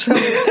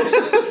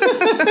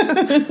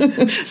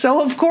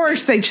 So of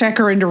course they check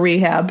her into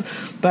rehab.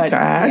 But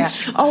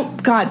oh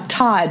God,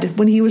 Todd,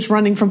 when he was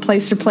running from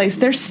place to place,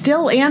 they're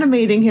still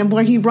animating him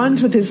where he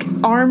runs with his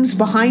arms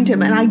behind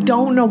him, and I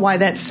don't know why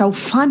that's so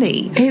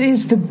funny. It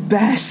is the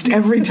best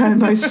every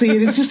time I see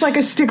it. It's just like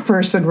a stick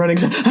person running.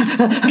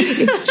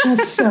 It's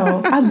just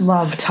so, I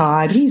love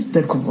Todd. He's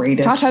the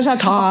greatest.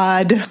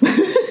 Todd.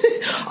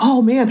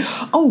 Oh man.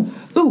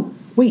 Oh,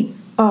 wait.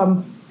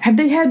 Have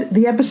they had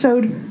the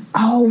episode?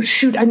 Oh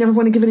shoot, I never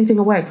want to give anything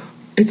away.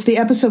 It's the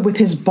episode with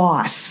his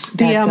boss.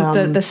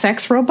 The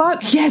sex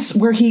robot? Yes,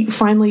 where he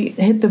finally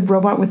hit the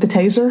robot with the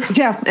taser.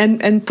 Yeah,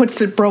 and puts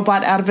the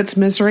robot out of its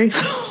misery.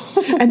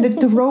 And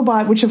the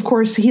robot, which of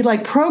course he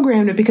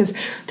programmed it because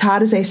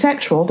Todd is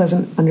asexual,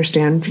 doesn't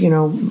understand,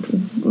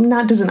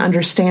 doesn't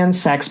understand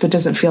sex, but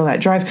doesn't feel that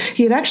drive.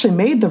 He had actually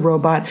made the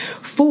robot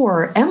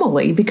for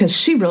Emily because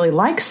she really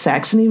likes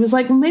sex. And he was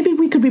like, well, maybe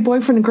we could be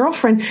boyfriend and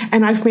girlfriend.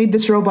 And I've made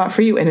this robot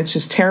for you. And it's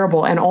just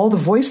terrible. And all the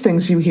voice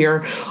things you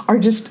hear are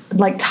just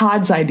like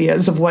Todd's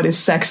ideas of what is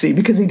sexy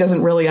because he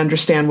doesn't really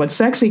understand what's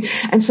sexy.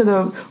 And so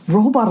the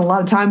robot a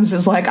lot of times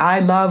is like, I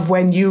love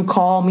when you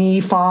call me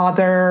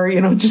father,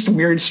 just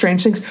weird,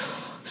 strange things.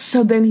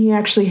 So then he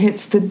actually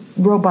hits the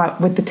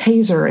robot with the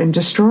taser and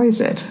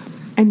destroys it.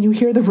 And you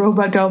hear the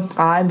robot go,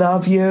 I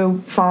love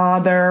you,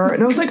 father.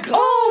 And I was like,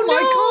 oh my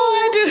God.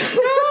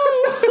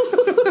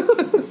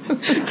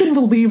 I couldn't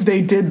believe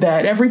they did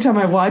that. Every time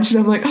I watch it,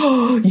 I'm like,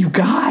 oh, you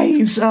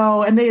guys.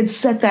 Oh, and they had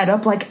set that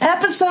up like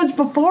episodes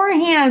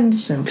beforehand.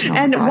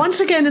 Once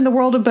again, in the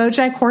world of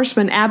BoJack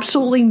Horseman,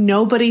 absolutely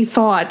nobody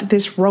thought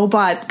this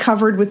robot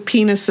covered with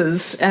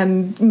penises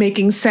and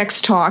making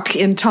sex talk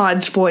in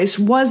Todd's voice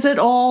was at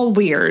all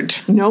weird.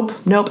 Nope.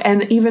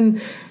 And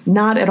even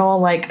not at all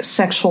like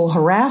sexual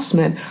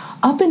harassment.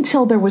 Up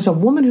until there was a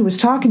woman who was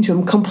talking to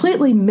him,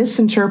 completely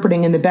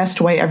misinterpreting in the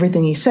best way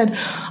everything he said,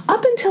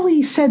 up until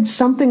he said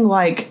something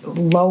like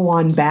low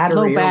on battery.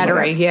 Low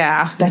battery,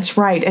 yeah. That's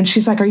right. And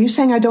she's like, are you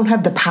saying I don't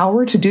have the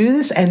power to do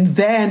this? And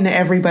then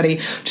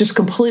everybody just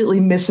completely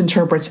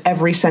misinterprets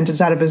every sentence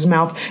out of his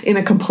mouth in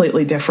a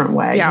completely different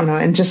way.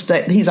 And just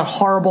that he's a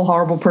horrible,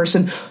 horrible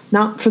person.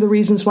 Not for the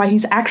reasons why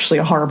he's actually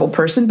a horrible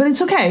person, but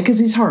it's okay because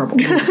he's horrible.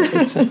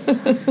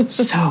 It's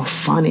so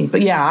funny.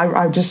 But yeah,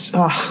 I just,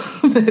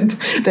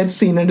 that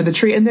scene under the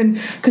tree. And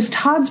then, because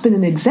Todd's been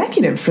an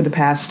executive for the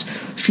past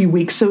few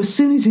weeks, so as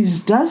soon as he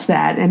does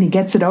that and he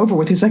gets it over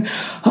with, he's like,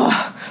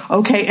 oh,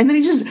 okay. And then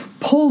he just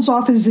pulls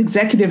off his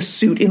executive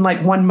suit in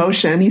like one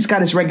motion, and he's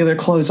got his regular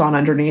clothes on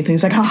underneath. And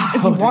he's like,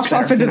 he walks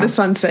off into the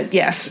sunset.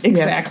 Yes,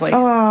 exactly.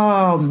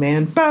 Yeah. Oh,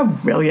 man.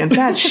 Brilliant.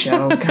 That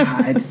show.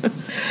 God.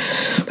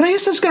 But I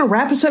guess that's going to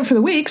wrap us up for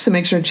the week, so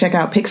make sure to check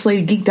out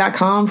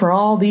pixelatedgeek.com for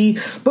all the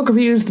book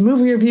reviews, the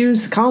movie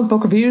reviews, the comic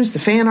book reviews, the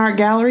fan art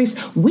galleries.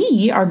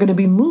 We are going to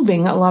be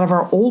moving a lot of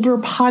our older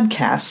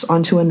podcasts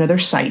onto another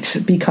site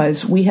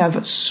because we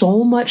have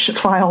so much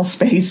file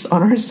space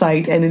on our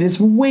site, and it is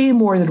way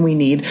more than we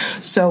need.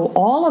 So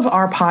all of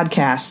our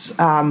podcasts,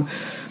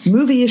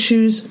 movie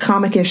issues,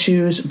 comic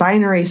issues,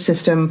 binary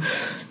system,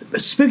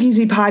 Spooky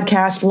Z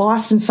podcast,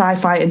 Lost in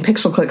Sci-Fi, and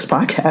Pixel Clicks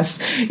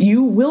podcast,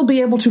 you will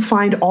be able to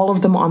find all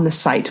of them on the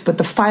site, but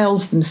the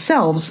files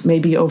themselves may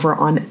be over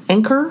on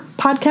Anchor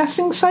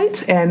podcasting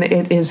site, and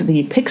it is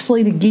the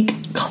Pixelated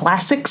Geek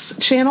Classics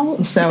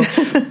channel, so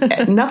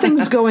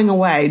nothing's going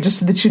away, just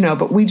so that you know,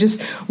 but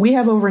we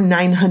have over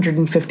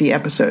 950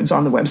 episodes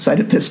on the website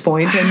at this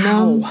point,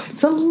 and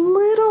it's a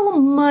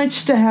little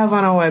much to have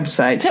on a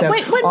website. So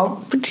wait,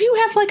 do you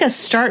have like a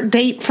start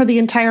date for the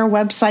entire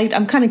website?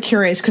 I'm kind of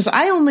curious, because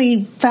I only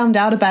found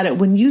out about it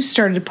when you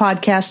started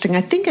podcasting,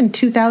 I think in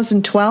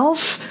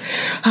 2012.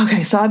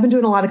 Okay, so I've been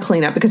doing a lot of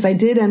cleanup because I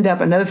did end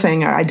up, another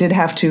thing, I did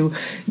have to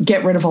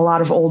get rid of a lot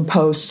of old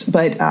posts,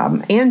 but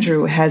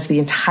Andrew has the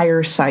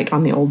entire site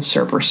on the old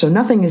server, so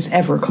nothing is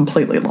ever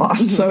completely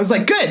lost. So I was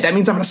like, good, that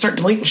means I'm going to start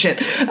deleting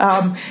shit.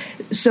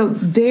 So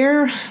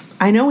there,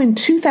 I know in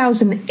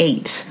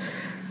 2008,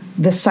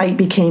 the site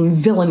became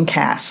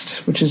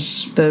Villaincast, which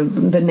is the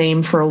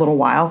name for a little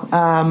while.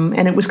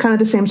 And it was kind of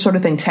the same sort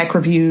of thing, tech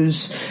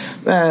reviews,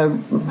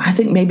 I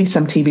think maybe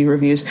some TV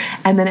reviews.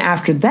 And then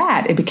after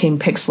that, it became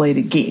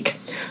Pixelated Geek.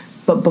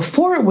 But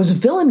before it was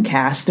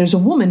Villaincast, there's a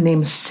woman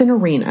named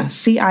Cinerina,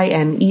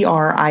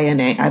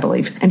 Cinerina, I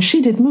believe, and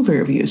she did movie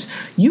reviews.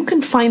 You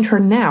can find her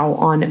now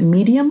on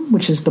Medium,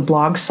 which is the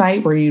blog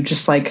site where you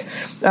just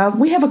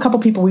we have a couple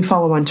people we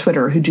follow on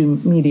Twitter who do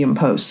Medium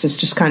posts. It's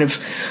just kind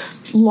of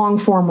long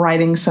form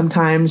writing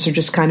sometimes, or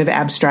just kind of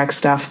abstract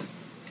stuff.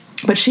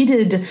 But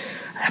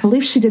I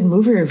believe she did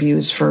movie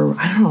reviews for,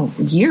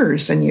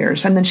 years and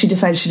years. And then she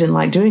decided she didn't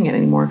like doing it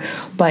anymore.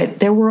 But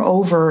there were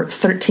over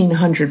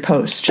 1,300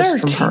 posts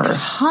just from her.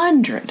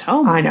 1,300?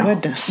 Oh, my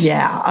goodness.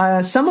 Yeah.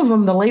 Some of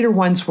them, the later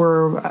ones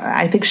were,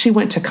 I think she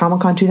went to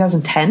Comic-Con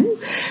 2010.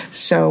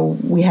 So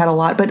we had a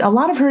lot. But a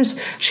lot of hers,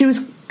 she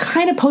was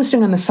kind of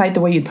posting on the site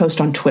the way you'd post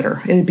on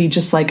Twitter. It'd be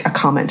just like a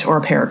comment or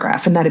a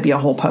paragraph, and that'd be a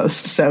whole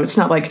post. So it's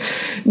not like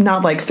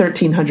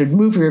 1,300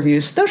 movie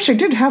reviews, though she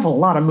did have a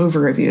lot of movie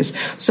reviews.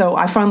 So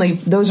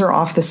those are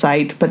off the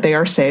site, but they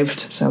are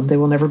saved, so they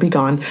will never be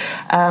gone.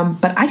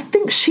 But I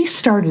think she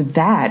started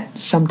that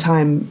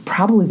sometime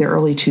probably the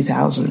early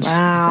 2000s.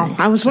 Wow.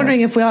 I was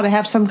wondering if we ought to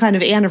have some kind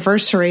of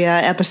anniversary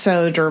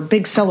episode or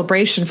big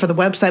celebration for the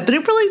website, but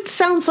it really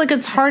sounds like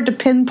it's hard to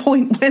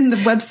pinpoint when the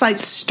website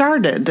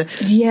started.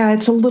 Yeah,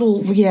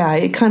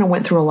 it kind of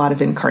went through a lot of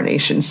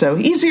incarnations. So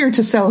easier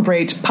to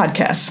celebrate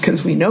podcasts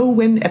because we know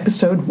when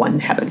episode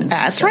 1 happens.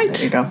 That's right.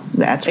 There you go.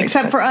 That's right.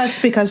 Except for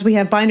us, because we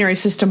have Binary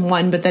System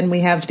 1, but then we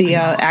have the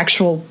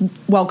actual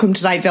Welcome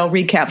to Night Vale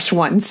recaps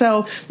 1.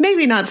 So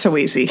maybe not so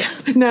easy.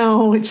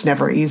 No, it's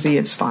never easy.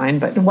 It's fine,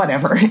 but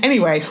whatever.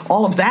 Anyway,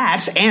 all of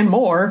that and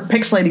more,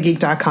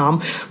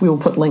 pixelatedgeek.com. We will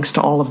put links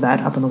to all of that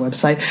up on the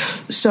website.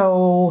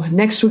 So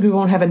next week we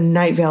won't have a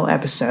Night Vale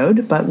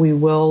episode, but we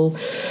will...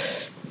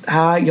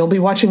 you'll be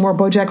watching more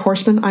BoJack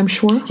Horseman, I'm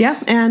sure. Yeah,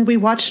 and we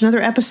watched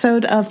another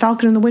episode of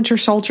Falcon and the Winter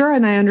Soldier,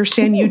 and I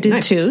understand you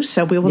did too,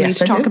 so we will need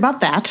to talk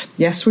about that.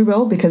 Yes, we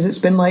will, because it's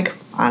been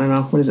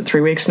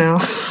 3 weeks now?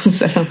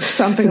 So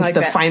something like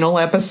that. The final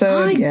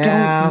episode.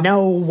 I don't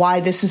know why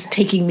this is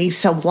taking me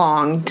so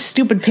long.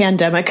 Stupid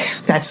pandemic.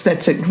 That's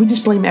it. We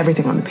just blame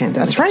everything on the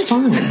pandemic. That's right. It's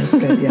fine. That's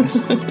good, yes.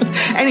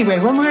 Anyway,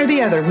 one way or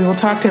the other, we will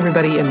talk to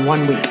everybody in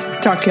 1 week.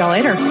 Talk to y'all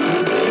later.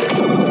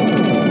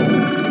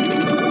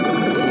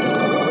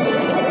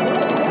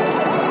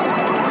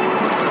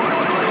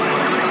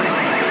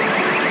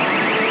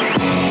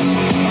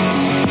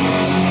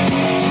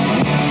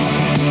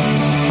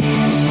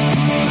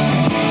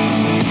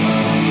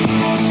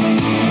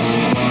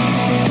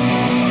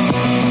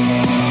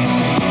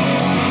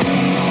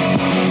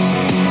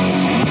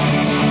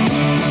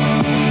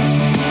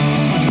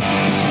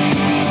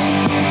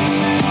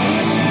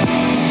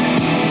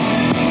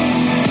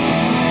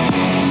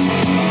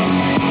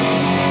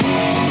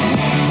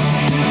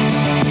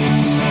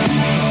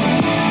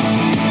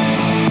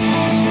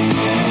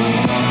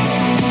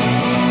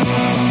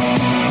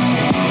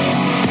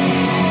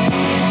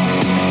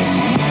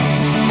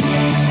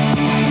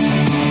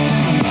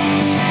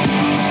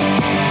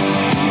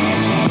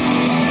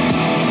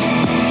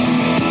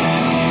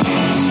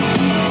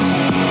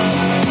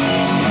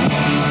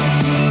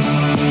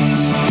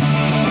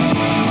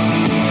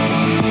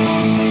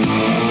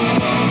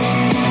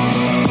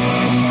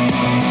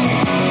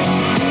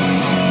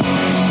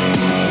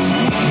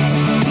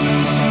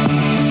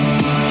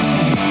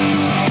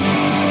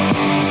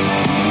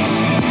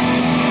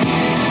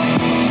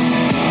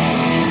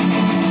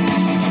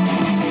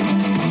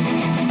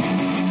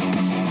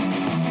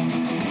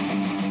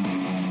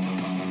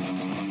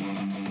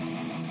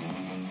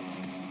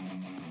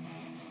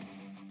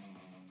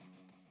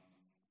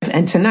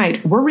 And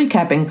tonight, we're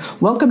recapping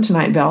Welcome to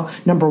Night Vale,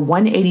 number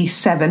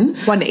 187.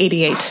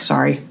 188.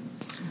 Sorry.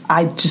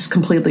 I just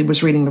completely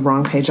was reading the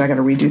wrong page. I got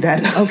to redo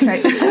that.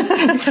 Okay.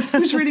 I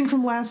was reading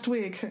from last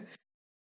week.